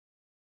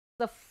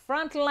The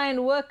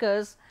frontline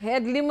workers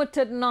had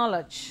limited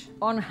knowledge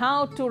on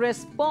how to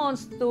respond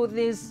to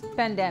this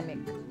pandemic.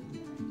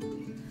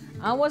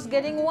 I was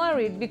getting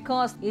worried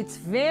because it's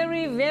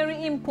very,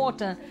 very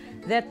important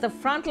that the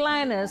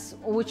frontliners,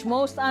 which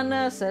most are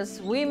nurses,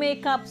 we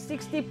make up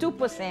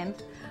 62%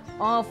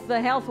 of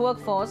the health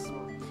workforce.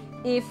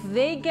 If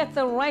they get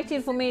the right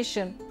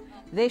information,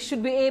 they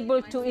should be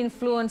able to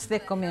influence their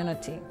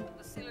community.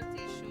 The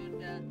facility should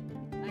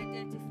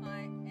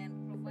identify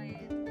and provide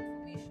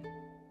information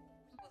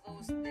for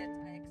those that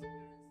are experiencing.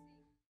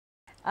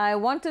 I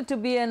wanted to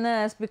be a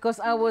nurse because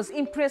I was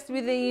impressed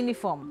with the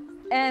uniform.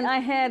 And I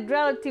had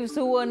relatives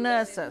who were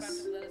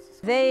nurses.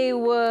 They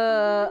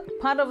were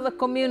part of the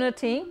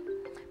community,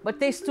 but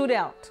they stood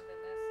out.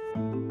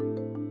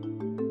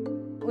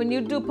 When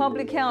you do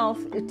public health,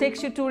 it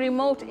takes you to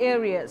remote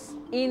areas.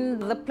 In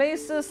the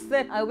places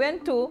that I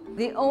went to,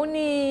 the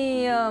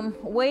only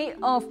way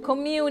of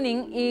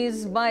communing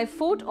is by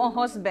foot or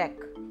horseback.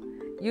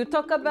 You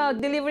talk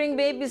about delivering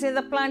babies in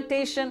the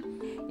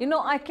plantation. You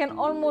know, I can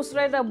almost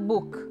write a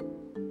book.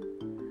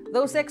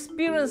 Those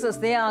experiences,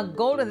 they are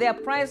golden, they are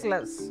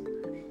priceless.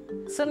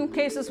 Certain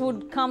cases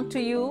would come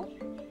to you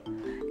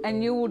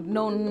and you would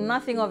know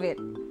nothing of it.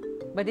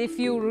 But if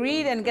you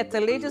read and get the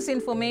latest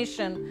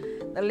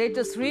information, the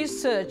latest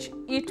research,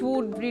 it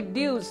would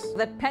reduce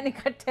that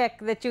panic attack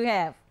that you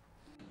have.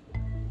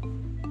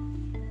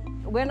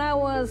 When I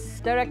was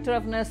director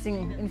of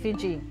nursing in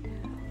Fiji,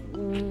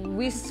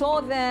 we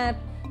saw that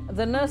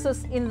the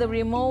nurses in the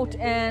remote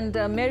and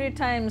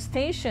maritime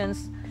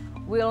stations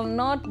will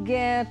not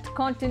get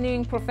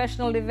continuing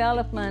professional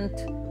development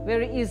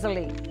very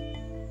easily.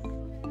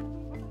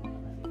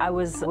 I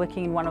was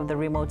working in one of the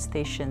remote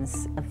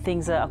stations.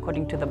 Things are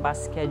according to the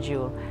bus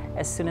schedule.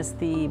 As soon as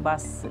the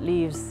bus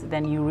leaves,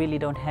 then you really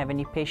don't have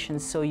any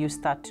patients, so you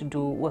start to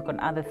do work on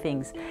other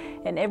things.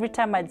 And every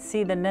time I'd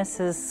see the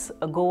nurses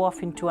go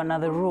off into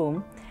another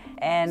room,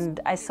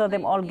 and I saw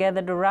them all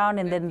gathered around,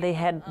 and then they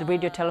had the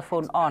radio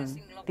telephone on.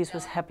 This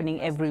was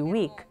happening every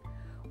week.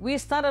 We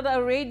started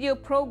a radio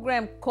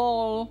program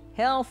called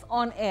Health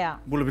on Air.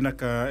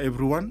 Bulabinaka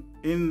everyone.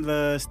 In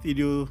the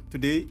studio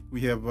today,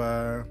 we have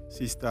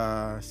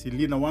Sister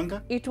Selina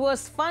Wanga. It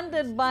was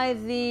funded by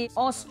the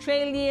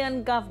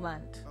Australian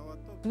government.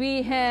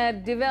 We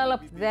had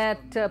developed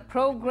that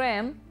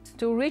program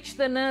to reach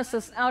the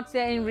nurses out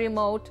there in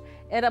remote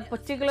at a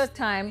particular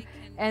time,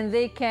 and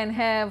they can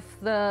have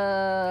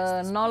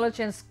the knowledge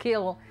and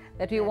skill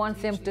that we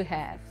want them to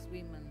have.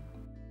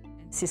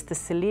 Sister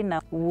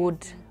Selina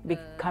would be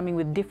coming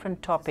with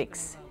different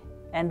topics,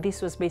 and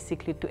this was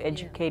basically to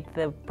educate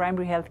the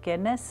primary healthcare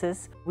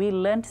nurses. We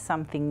learned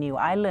something new.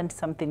 I learned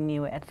something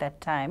new at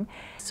that time.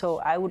 So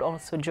I would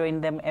also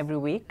join them every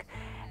week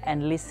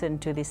and listen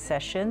to these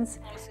sessions.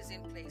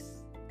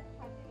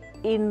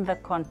 In the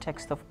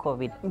context of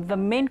COVID, the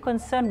main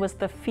concern was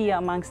the fear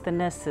amongst the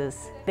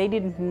nurses. They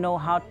didn't know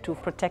how to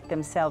protect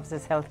themselves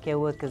as healthcare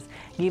workers,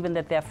 given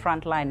that they're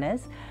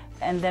frontliners,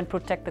 and then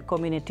protect the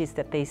communities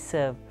that they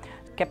serve.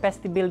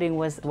 Capacity building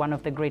was one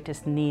of the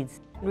greatest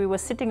needs. We were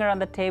sitting around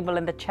the table,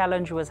 and the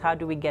challenge was, how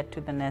do we get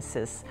to the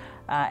nurses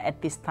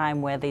at this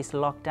time where there's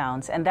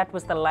lockdowns? And that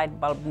was the light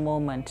bulb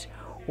moment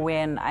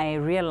when I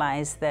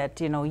realized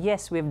that,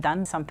 yes, we've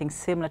done something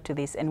similar to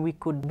this, and we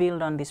could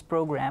build on this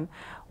program.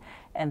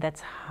 And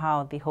that's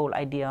how the whole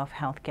idea of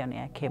HealthCare on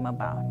Air came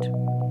about.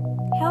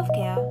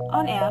 HealthCare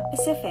on Air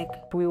Pacific.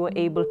 We were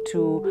able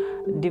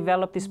to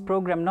develop this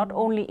program not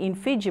only in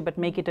Fiji, but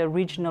make it a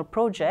regional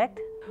project.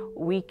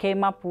 We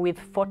came up with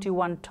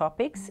 41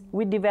 topics.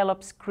 We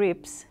developed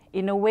scripts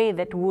in a way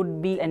that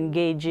would be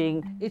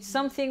engaging. It's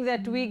something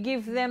that we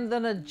give them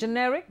the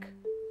generic,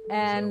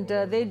 and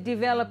they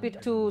develop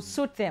it to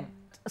suit them.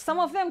 Some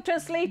of them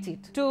translate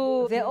it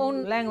to their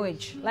own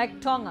language, like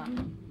Tonga.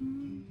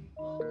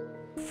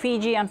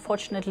 Fiji,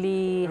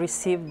 unfortunately,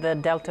 received the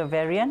Delta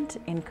variant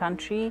in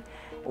country.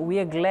 We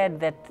are glad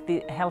that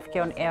the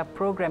HealthCare on Air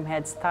program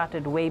had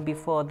started way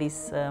before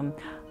this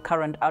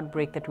current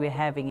outbreak that we're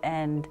having.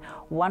 And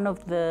one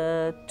of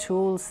the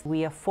tools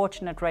we are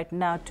fortunate right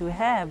now to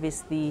have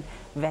is the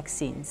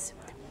vaccines.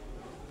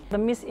 The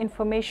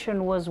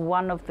misinformation was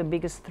one of the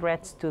biggest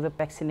threats to the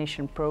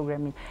vaccination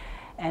program.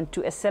 And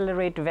to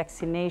accelerate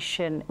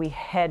vaccination, we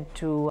had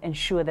to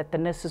ensure that the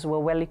nurses were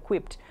well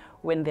equipped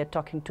when they're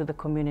talking to the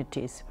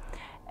communities.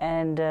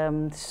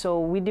 And so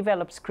we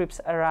developed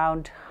scripts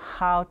around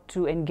how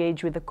to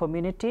engage with the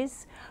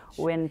communities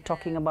when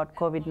talking about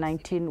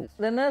COVID-19.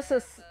 The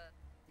nurses,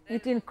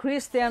 it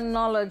increased their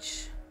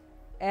knowledge,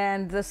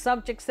 and the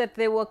subjects that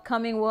they were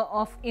coming were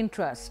of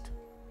interest.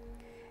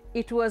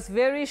 It was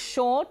very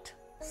short,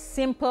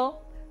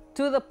 simple,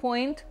 to the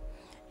point,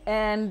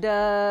 and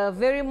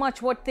very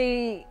much what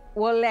they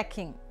were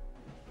lacking.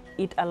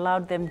 It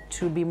allowed them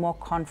to be more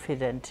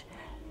confident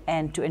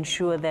and to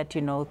ensure that,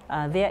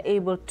 they are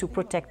able to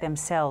protect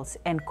themselves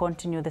and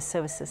continue the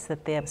services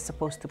that they are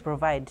supposed to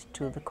provide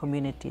to the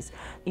communities.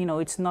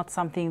 It's not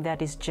something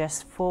that is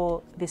just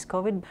for this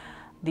COVID.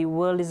 The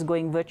world is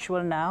going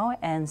virtual now,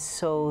 and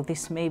so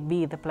this may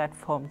be the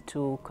platform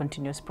to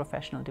continuous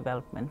professional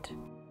development.